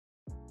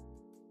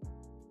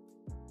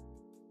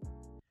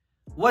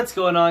What's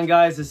going on,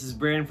 guys? This is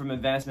Brandon from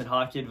Advancement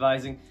Hockey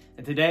Advising,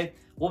 and today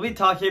we'll be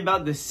talking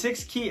about the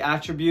 6 key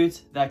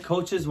attributes that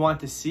coaches want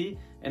to see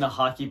in a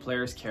hockey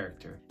player's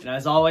character. And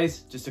as always,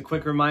 just a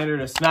quick reminder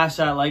to smash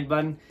that like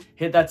button,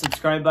 hit that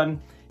subscribe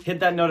button, hit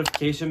that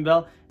notification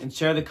bell, and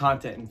share the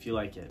content if you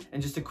like it.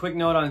 And just a quick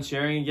note on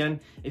sharing again,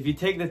 if you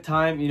take the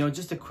time,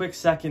 just a quick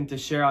second to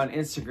share on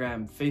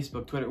Instagram,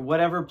 Facebook, Twitter,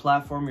 whatever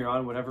platform you're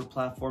on, whatever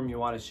platform you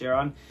want to share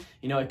on,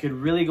 it could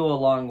really go a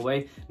long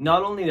way,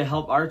 not only to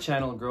help our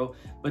channel grow,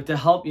 but to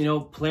help,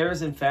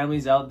 players and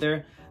families out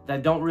there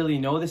that don't really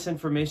know this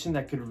information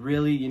that could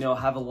really,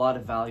 have a lot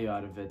of value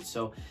out of it.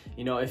 So,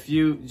 if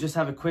you just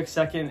have a quick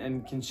second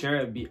and can share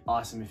it'd be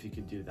awesome if you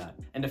could do that.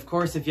 And of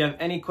course, if you have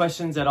any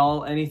questions at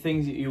all,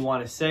 anything you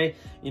want to say,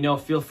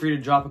 feel free to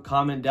drop a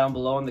comment down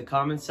below in the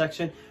comments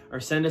section or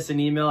send us an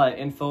email at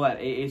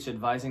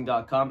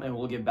info@ahadvising.com and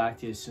we'll get back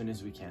to you as soon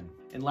as we can.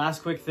 And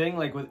last quick thing,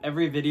 like with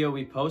every video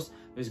we post,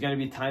 there's going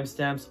to be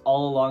timestamps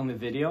all along the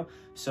video.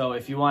 So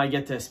if you want to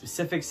get to a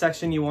specific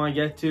section you want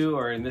to get to,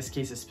 or in this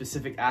case, a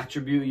specific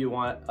attribute you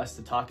want us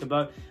to talk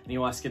about, and you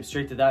want to skip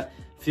straight to that,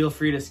 feel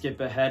free to skip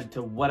ahead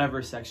to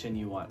whatever section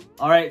you want.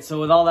 All right,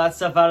 so with all that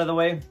stuff out of the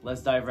way,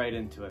 let's dive right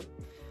into it.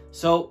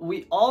 So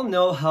we all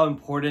know how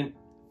important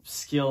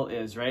skill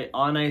is, right?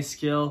 On-ice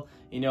skill,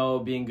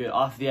 being good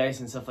off the ice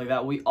and stuff like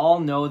that. We all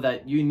know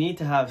that you need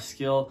to have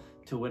skill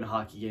to win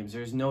hockey games.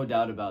 There's no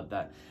doubt about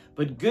that.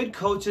 But good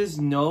coaches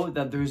know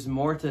that there's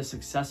more to a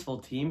successful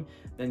team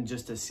than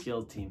just a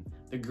skilled team.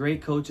 The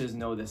great coaches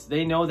know this.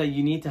 They know that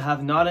you need to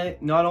have not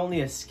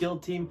only a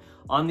skilled team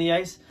on the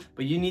ice,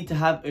 but you need to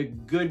have a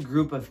good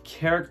group of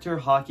character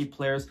hockey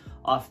players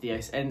off the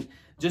ice. And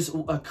just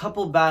a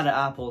couple bad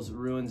apples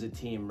ruins a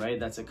team, right?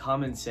 That's a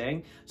common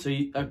saying. So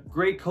a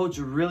great coach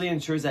really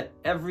ensures that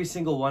every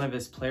single one of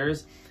his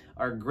players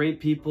are great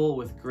people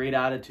with great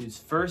attitudes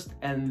first,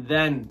 and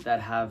then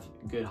that have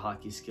good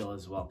hockey skill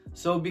as well.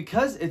 So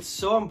because it's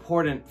so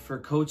important for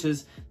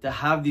coaches to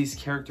have these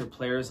character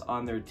players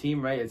on their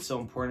team, right? It's so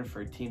important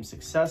for team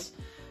success.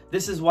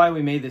 This is why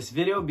we made this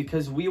video,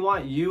 because we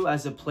want you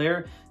as a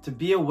player to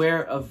be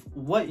aware of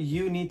what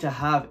you need to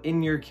have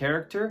in your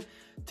character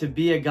to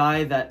be a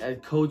guy that a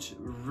coach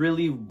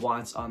really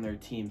wants on their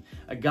team,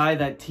 a guy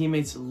that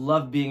teammates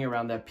love being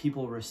around, that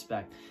people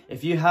respect.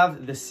 If you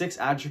have the 6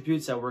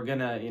 attributes that we're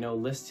gonna,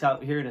 list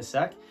out here in a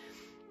sec,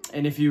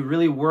 and if you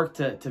really work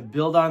to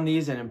build on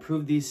these and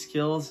improve these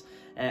skills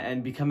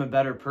and become a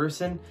better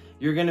person,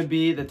 you're gonna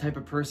be the type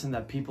of person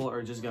that people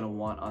are just gonna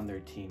want on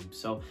their team.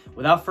 So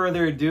without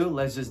further ado,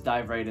 let's just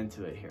dive right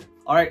into it here.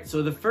 All right,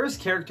 so the first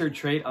character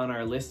trait on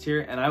our list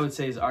here, and I would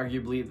say is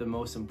arguably the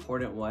most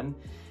important one,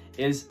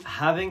 is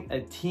having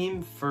a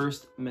team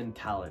first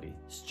mentality.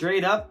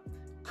 Straight up,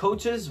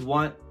 coaches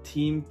want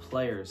team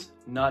players,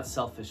 not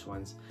selfish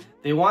ones.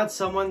 They want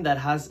someone that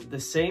has the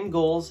same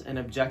goals and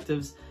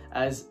objectives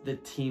as the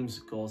team's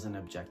goals and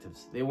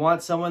objectives. They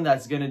want someone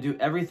that's going to do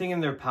everything in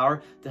their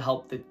power to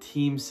help the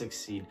team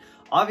succeed.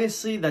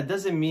 Obviously, that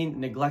doesn't mean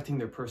neglecting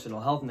their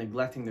personal health,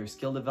 neglecting their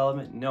skill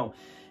development. No,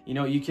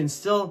 you can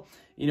still,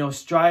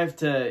 strive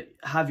to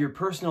have your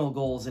personal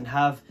goals and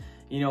have,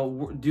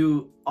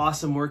 do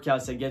awesome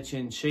workouts that get you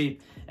in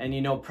shape and,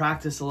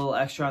 practice a little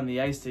extra on the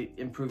ice to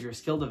improve your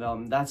skill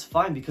development. That's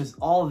fine, because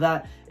all of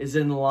that is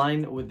in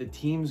line with the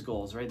team's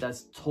goals, right?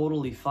 That's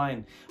totally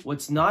fine.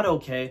 What's not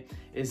okay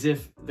is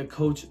if the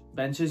coach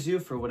benches you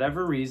for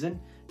whatever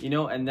reason,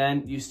 and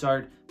then you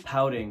start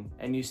pouting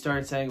and you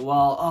start saying,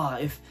 well,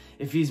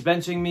 if he's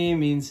benching me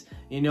means,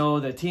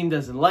 the team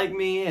doesn't like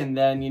me, and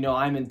then,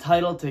 I'm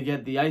entitled to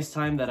get the ice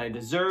time that I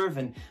deserve,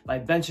 and by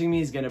benching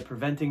me is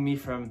preventing me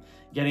from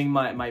getting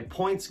my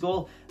points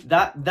goal.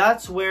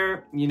 That's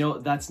where,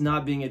 that's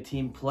not being a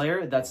team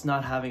player. That's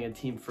not having a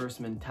team first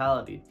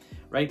mentality,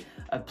 right?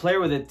 A player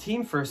with a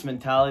team first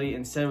mentality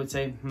instead would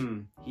say,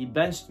 he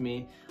benched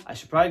me. I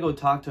should probably go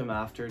talk to him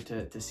after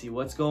to see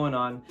what's going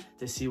on,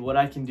 to see what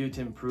I can do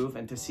to improve,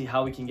 and to see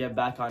how we can get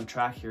back on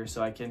track here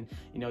so I can,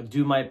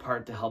 do my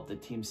part to help the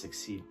team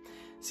succeed.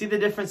 See the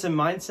difference in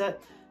mindset?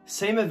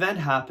 Same event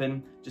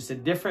happened, just a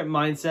different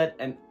mindset,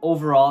 and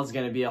overall it's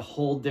going to be a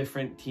whole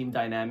different team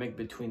dynamic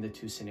between the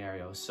two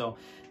scenarios. So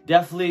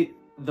definitely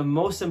the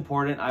most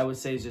important, I would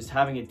say, is just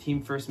having a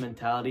team first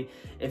mentality.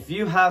 If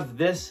you have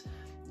this,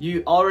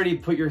 you already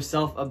put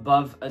yourself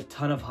above a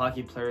ton of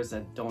hockey players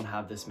that don't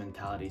have this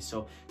mentality.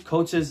 So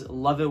coaches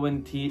love it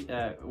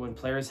when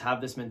players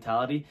have this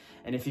mentality.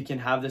 And if you can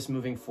have this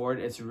moving forward,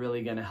 it's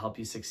really going to help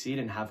you succeed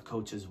and have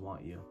coaches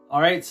want you.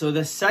 All right, so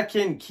the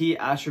second key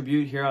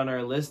attribute here on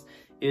our list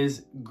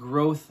is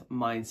growth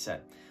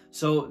mindset.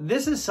 So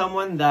this is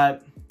someone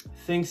that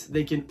thinks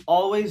they can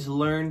always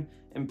learn,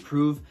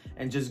 improve,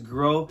 and just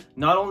grow,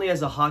 not only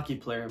as a hockey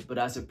player, but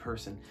as a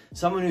person.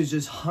 Someone who's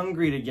just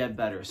hungry to get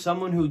better.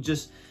 Someone who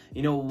just,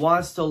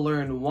 wants to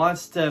learn,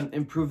 wants to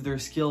improve their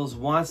skills,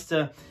 wants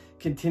to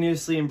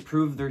continuously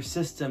improve their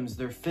systems,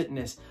 their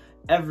fitness,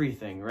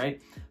 everything,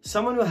 right?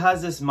 Someone who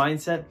has this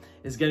mindset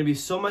is going to be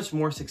so much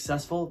more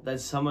successful than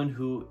someone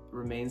who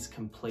remains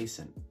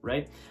complacent,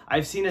 right?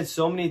 I've seen it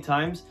so many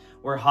times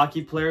where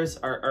hockey players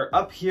are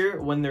up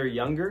here when they're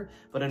younger,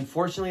 but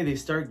unfortunately they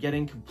start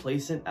getting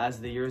complacent as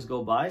the years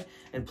go by,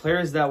 and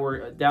players that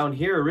were down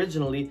here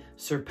originally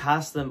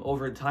surpass them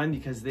over time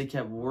because they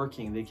kept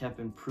working, they kept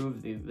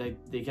improving,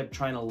 they kept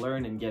trying to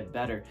learn and get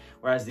better,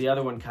 whereas the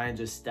other one kind of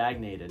just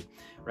stagnated,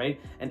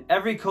 right? And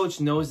every coach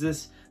knows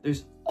this.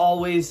 There's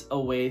always a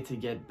way to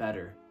get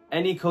better.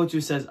 Any coach who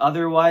says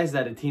otherwise,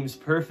 that a team's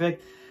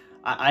perfect,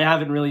 I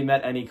haven't really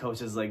met any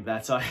coaches like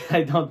that, so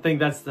I don't think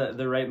that's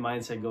the right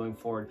mindset going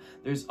forward.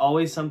 There's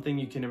always something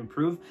you can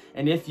improve,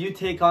 and if you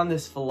take on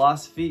this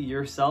philosophy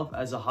yourself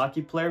as a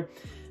hockey player,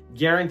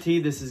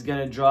 guaranteed this is going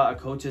to draw a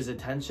coach's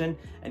attention,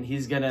 and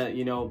he's going to,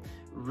 you know,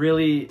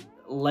 really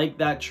like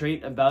that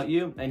trait about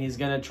you, and he's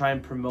going to try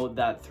and promote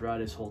that throughout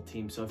his whole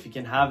team. So if you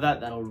can have that,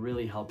 that'll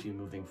really help you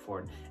moving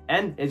forward,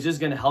 and it's just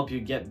going to help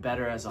you get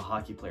better as a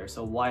hockey player.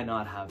 So why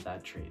not have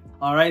that trait?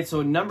 All right,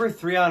 so number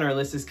 3 on our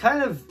list is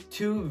kind of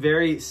 2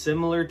 very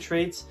similar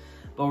traits,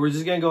 but we're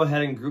just going to go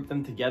ahead and group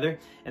them together,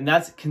 and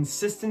that's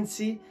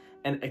consistency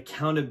and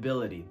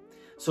accountability.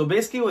 So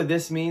basically what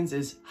this means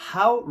is,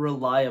 how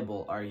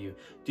reliable are you?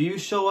 Do you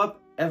show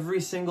up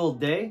every single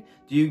day?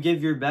 Do you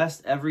give your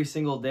best every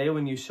single day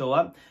when you show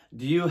up?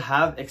 Do you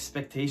have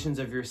expectations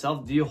of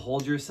yourself? Do you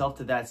hold yourself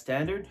to that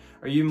standard?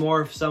 Are you more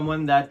of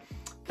someone that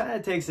kind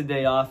of takes a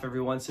day off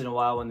every once in a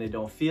while when they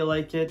don't feel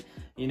like it?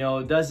 You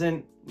know,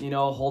 doesn't, you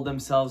know, hold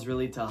themselves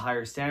really to a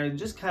higher standard,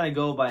 just kind of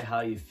go by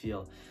how you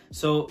feel.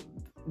 So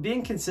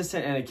being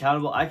consistent and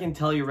accountable, I can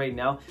tell you right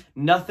now,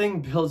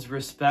 nothing builds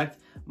respect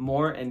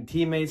more and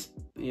teammates,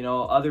 you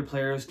know, other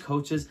players,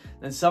 coaches,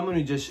 than someone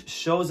who just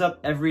shows up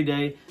every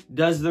day,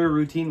 does their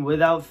routine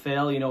without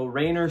fail, you know,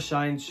 rain or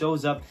shine,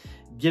 shows up,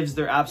 gives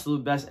their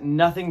absolute best.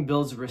 Nothing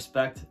builds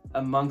respect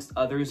amongst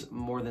others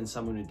more than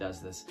someone who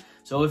does this.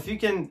 So if you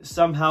can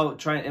somehow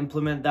try and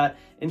implement that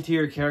into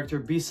your character,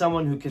 be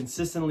someone who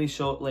consistently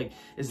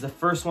is the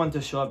first one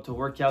to show up to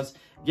workouts,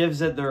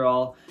 gives it their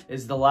all,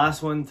 is the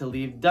last one to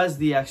leave, does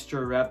the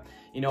extra rep,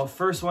 you know,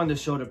 first one to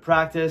show to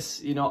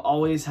practice, you know,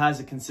 always has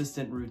a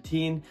consistent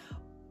routine.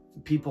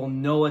 People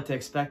know what to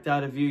expect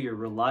out of you. You're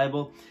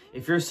reliable.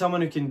 If you're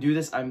someone who can do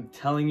this, I'm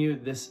telling you,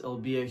 this will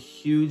be a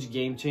huge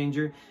game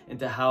changer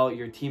into how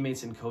your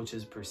teammates and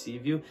coaches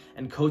perceive you.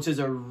 And coaches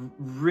are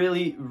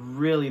really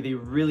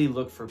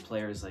look for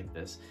players like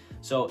this.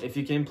 So if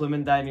you can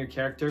implement that in your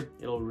character,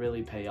 it'll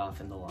really pay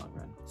off in the long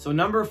run. So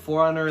number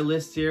 4 on our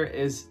list here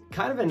is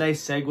kind of a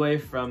nice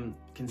segue from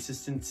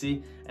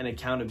consistency and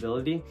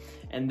accountability,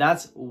 and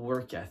that's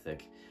work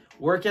ethic.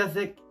 Work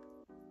ethic,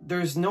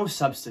 there's no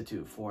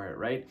substitute for it,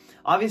 right?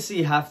 Obviously,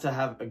 you have to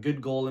have a good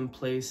goal in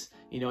place.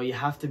 You know, you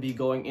have to be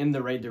going in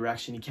the right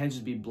direction. You can't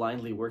just be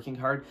blindly working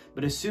hard.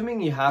 But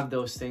assuming you have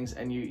those things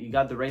and you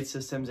got the right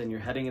systems and you're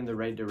heading in the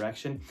right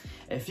direction,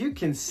 if you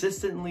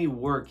consistently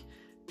work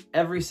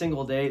every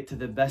single day to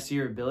the best of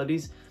your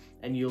abilities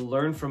and you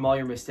learn from all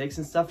your mistakes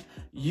and stuff,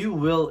 you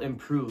will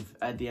improve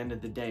at the end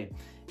of the day.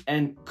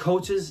 And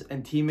coaches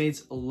and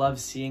teammates love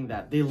seeing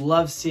that. They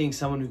love seeing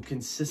someone who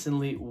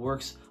consistently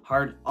works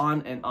hard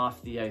on and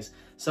off the ice,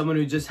 someone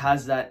who just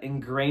has that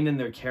ingrained in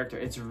their character.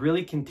 It's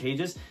really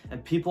contagious,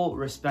 and people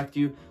respect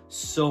you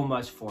so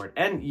much for it,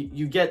 and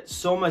you get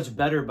so much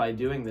better by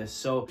doing this.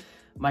 So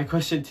my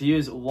question to you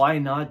is, why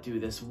not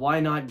do this? Why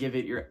not give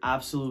it your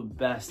absolute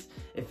best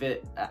if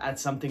it at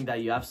something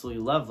that you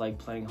absolutely love, like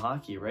playing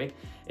hockey, right?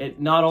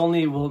 It not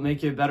only will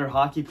make you a better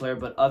hockey player,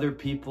 but other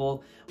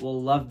people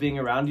will love being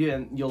around you,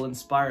 and you'll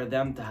inspire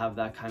them to have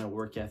that kind of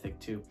work ethic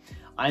too.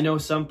 I know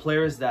some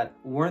players that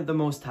weren't the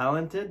most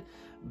talented,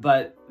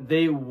 but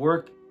they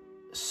work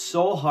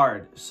so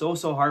hard, so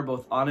hard,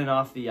 both on and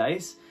off the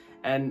ice,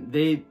 and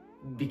they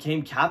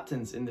became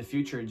captains in the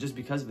future just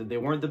because of it. They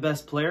weren't the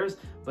best players,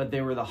 but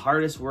they were the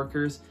hardest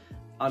workers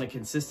on a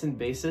consistent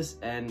basis,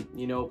 and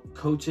you know,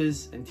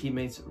 coaches and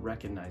teammates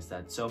recognize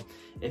that. So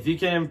if you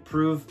can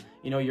improve,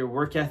 you know, your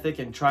work ethic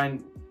and try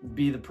and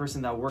be the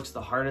person that works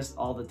the hardest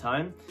all the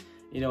time,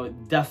 you know,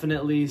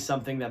 definitely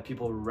something that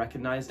people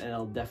recognize, and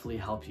it'll definitely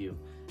help you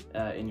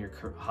in your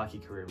hockey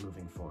career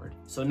moving forward.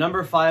 So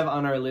number 5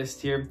 on our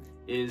list here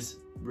is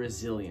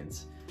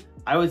resilience.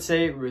 I would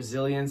say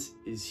resilience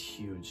is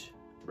huge,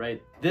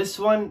 right? This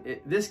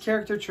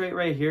character trait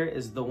right here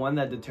is the one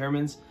that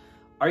determines,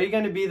 are you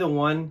going to be the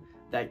one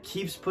that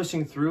keeps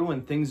pushing through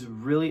when things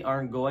really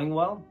aren't going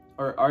well,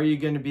 or are you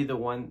going to be the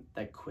one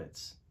that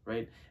quits,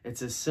 right?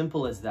 It's as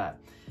simple as that.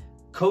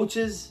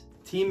 Coaches,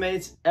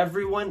 teammates,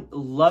 everyone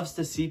loves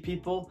to see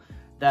people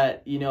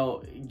that, you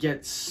know,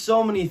 get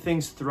so many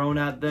things thrown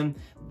at them.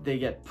 They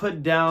get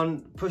put down,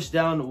 pushed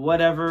down,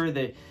 whatever.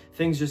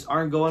 Things just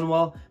aren't going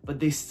well, but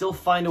they still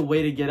find a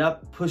way to get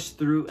up, push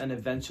through, and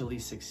eventually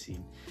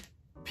succeed.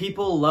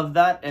 People love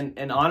that,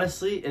 and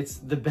honestly, it's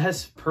the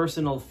best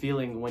personal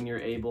feeling when you're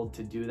able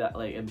to do that,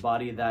 like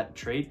embody that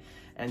trait.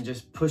 and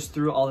just push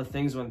through all the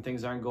things when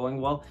things aren't going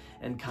well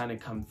and kind of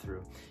come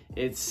through.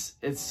 It's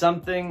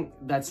something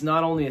that's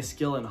not only a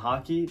skill in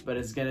hockey, but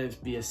it's going to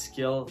be a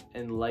skill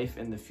in life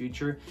in the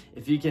future.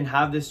 If you can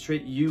have this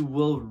trait, you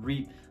will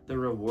reap the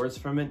rewards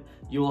from it.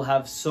 You will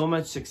have so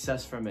much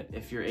success from it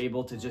if you're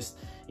able to just,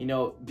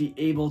 be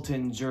able to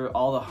endure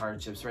all the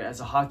hardships, right?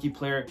 As a hockey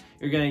player,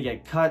 you're going to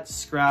get cut,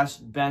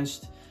 scratched,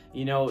 benched,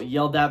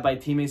 yelled at by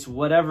teammates,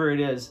 whatever it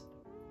is.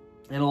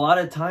 And a lot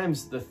of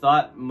times the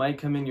thought might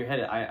come in your head,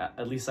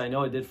 at least I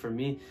know it did for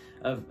me,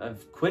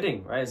 of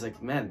quitting, right? It's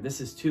like, man,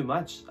 this is too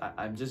much.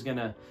 I'm just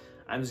gonna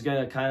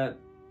kind of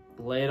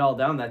lay it all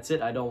down. That's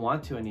it. I don't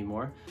want to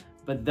anymore.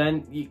 But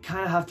then you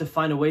kind of have to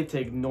find a way to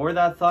ignore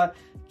that thought,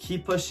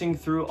 keep pushing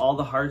through all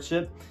the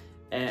hardship,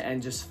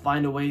 and just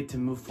find a way to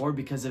move forward,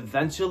 because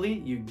eventually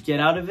you get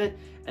out of it,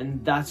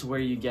 and that's where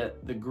you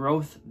get the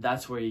growth.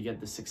 That's where you get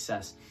the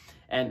success.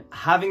 And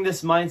having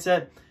this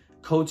mindset,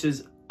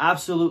 coaches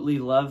absolutely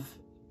love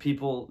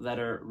people that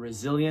are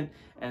resilient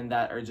and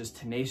that are just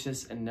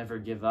tenacious and never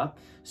give up.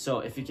 So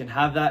if you can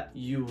have that,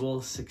 you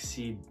will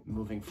succeed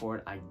moving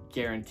forward. I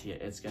guarantee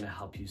it. It's going to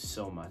help you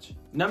so much.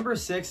 Number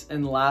 6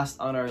 and last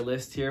on our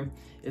list here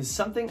is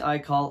something I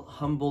call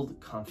humbled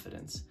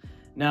confidence.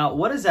 Now,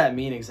 what does that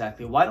mean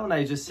exactly? Why don't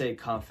I just say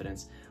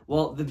confidence?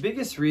 Well, the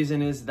biggest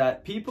reason is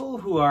that people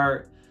who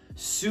are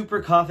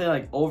super confident,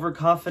 like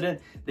overconfident,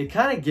 they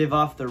kind of give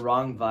off the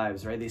wrong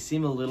vibes, right? They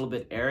seem a little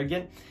bit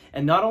arrogant.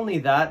 And not only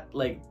that,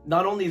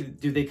 not only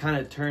do they kind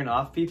of turn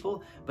off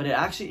people, but it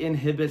actually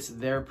inhibits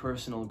their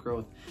personal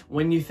growth.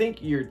 When you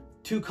think you're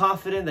too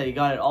confident that you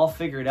got it all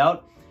figured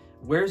out,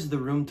 where's the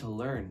room to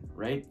learn,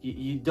 right?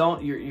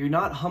 You're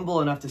not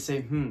humble enough to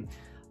say,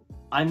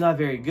 I'm not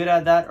very good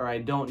at that, or I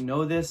don't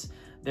know this,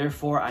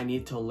 therefore I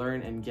need to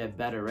learn and get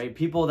better, right?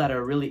 People that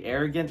are really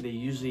arrogant, they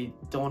usually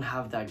don't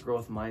have that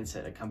growth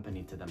mindset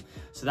accompanied to them.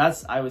 So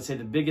that's, I would say,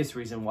 the biggest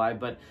reason why.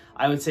 But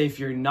I would say if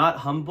you're not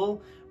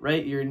humble,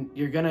 right,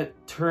 you're gonna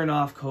turn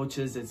off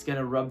coaches. It's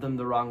gonna rub them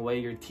the wrong way.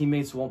 Your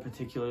teammates won't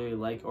particularly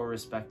like or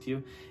respect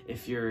you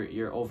if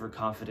you're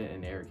overconfident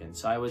and arrogant.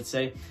 So I would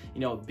say,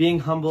 being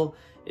humble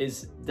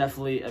is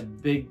definitely a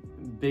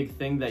big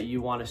thing that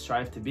you want to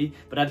strive to be.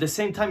 But at the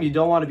same time, you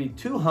don't want to be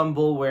too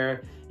humble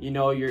where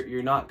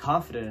you're not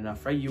confident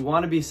enough, right? You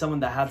want to be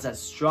someone that has that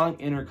strong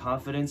inner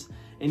confidence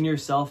in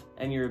yourself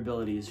and your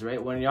abilities,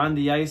 right? When you're on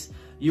the ice,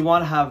 you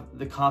want to have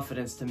the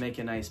confidence to make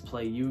a nice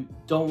play. You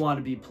don't want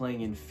to be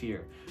playing in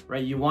fear,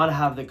 right? You want to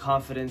have the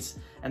confidence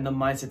and the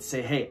mindset to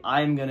say, hey,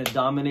 I'm going to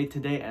dominate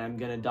today, and I'm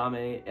going to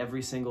dominate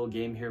every single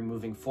game here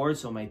moving forward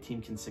so my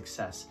team can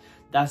success.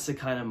 That's the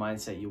kind of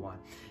mindset you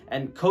want.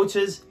 And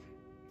coaches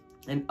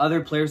and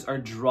other players are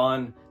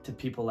drawn to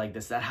people like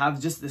this that have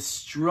just this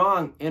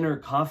strong inner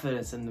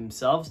confidence in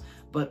themselves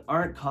but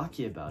aren't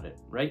cocky about it,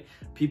 right?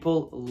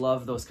 People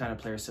love those kind of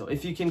players. So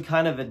if you can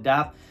kind of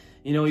adapt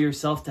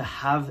yourself to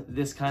have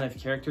this kind of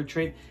character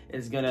trait,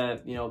 is gonna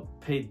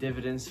pay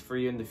dividends for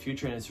you in the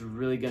future, and it's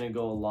really gonna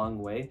go a long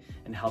way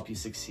and help you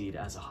succeed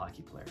as a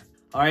hockey player.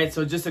 All right,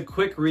 so just a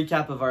quick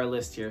recap of our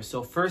list here.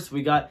 So first,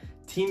 we got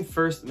team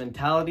first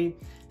mentality.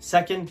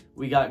 Second,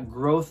 we got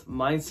growth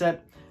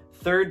mindset.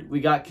 Third, we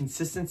got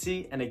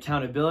consistency and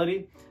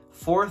accountability.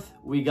 Fourth,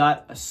 we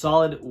got a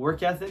solid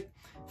work ethic.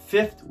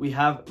 Fifth, we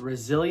have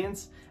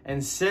resilience.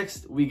 And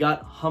sixth, we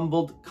got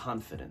humbled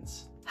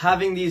confidence.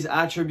 Having these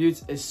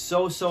attributes is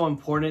so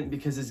important,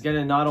 because it's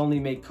gonna not only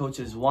make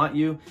coaches want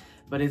you,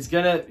 but it's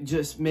gonna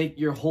just make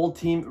your whole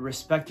team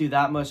respect you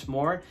that much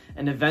more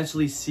and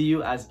eventually see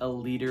you as a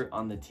leader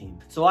on the team.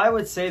 So I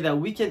would say that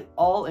we can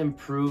all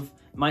improve,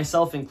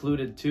 myself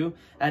included too,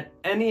 at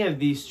any of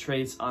these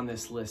traits on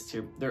this list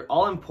here. They're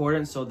all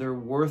important, so they're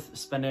worth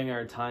spending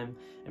our time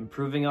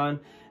improving on.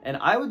 And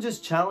I would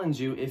just challenge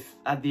you, if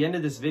at the end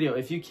of this video,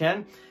 if you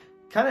can,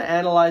 kind of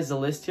analyze the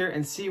list here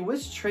and see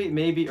which trait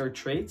or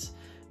traits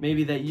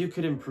maybe that you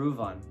could improve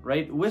on,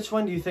 right? Which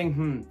one do you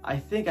think, I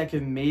think I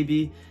could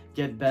maybe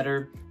get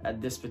better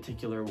at this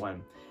particular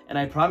one? And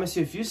I promise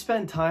you, if you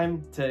spend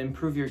time to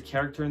improve your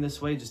character in this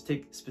way, just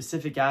take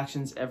specific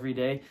actions every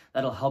day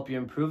that'll help you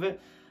improve it,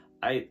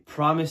 I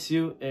promise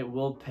you it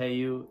will pay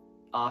you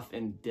off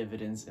in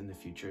dividends in the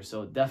future.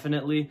 So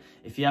definitely,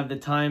 if you have the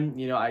time,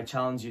 I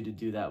challenge you to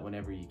do that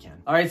whenever you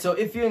can. All right, so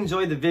if you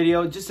enjoyed the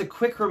video, just a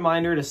quick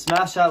reminder to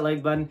smash that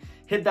like button,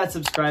 hit that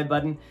subscribe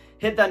button,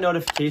 hit that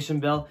notification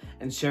bell,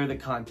 and share the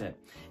content.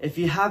 If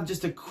you have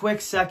just a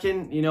quick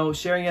second,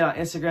 sharing it on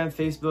Instagram,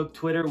 Facebook,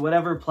 Twitter,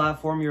 whatever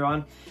platform you're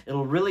on,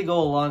 it'll really go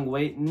a long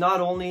way,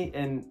 not only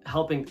in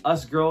helping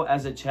us grow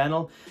as a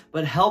channel,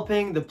 but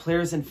helping the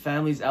players and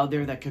families out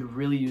there that could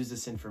really use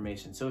this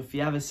information. So if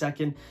you have a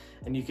second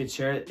and you could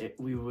share it,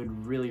 we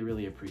would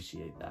really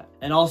appreciate that.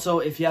 And also,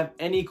 if you have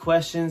any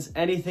questions,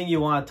 anything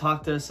you want to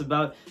talk to us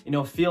about,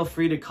 feel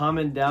free to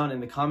comment down in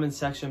the comment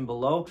section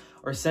below,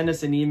 or send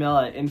us an email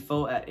at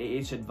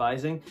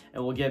info@ahadvising,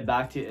 and we'll get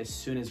back to you as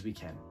soon as we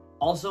can.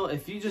 Also,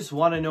 if you just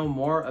want to know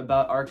more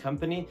about our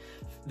company,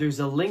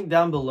 there's a link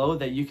down below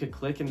that you could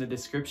click in the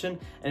description,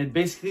 and it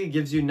basically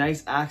gives you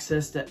nice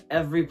access to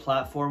every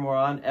platform we're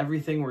on,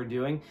 everything we're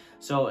doing.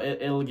 So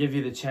it'll give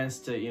you the chance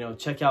to, you know,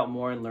 check out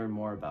more and learn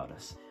more about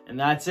us. And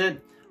that's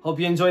it. Hope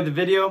you enjoyed the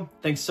video.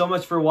 Thanks so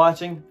much for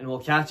watching, and we'll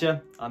catch you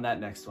on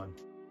that next one.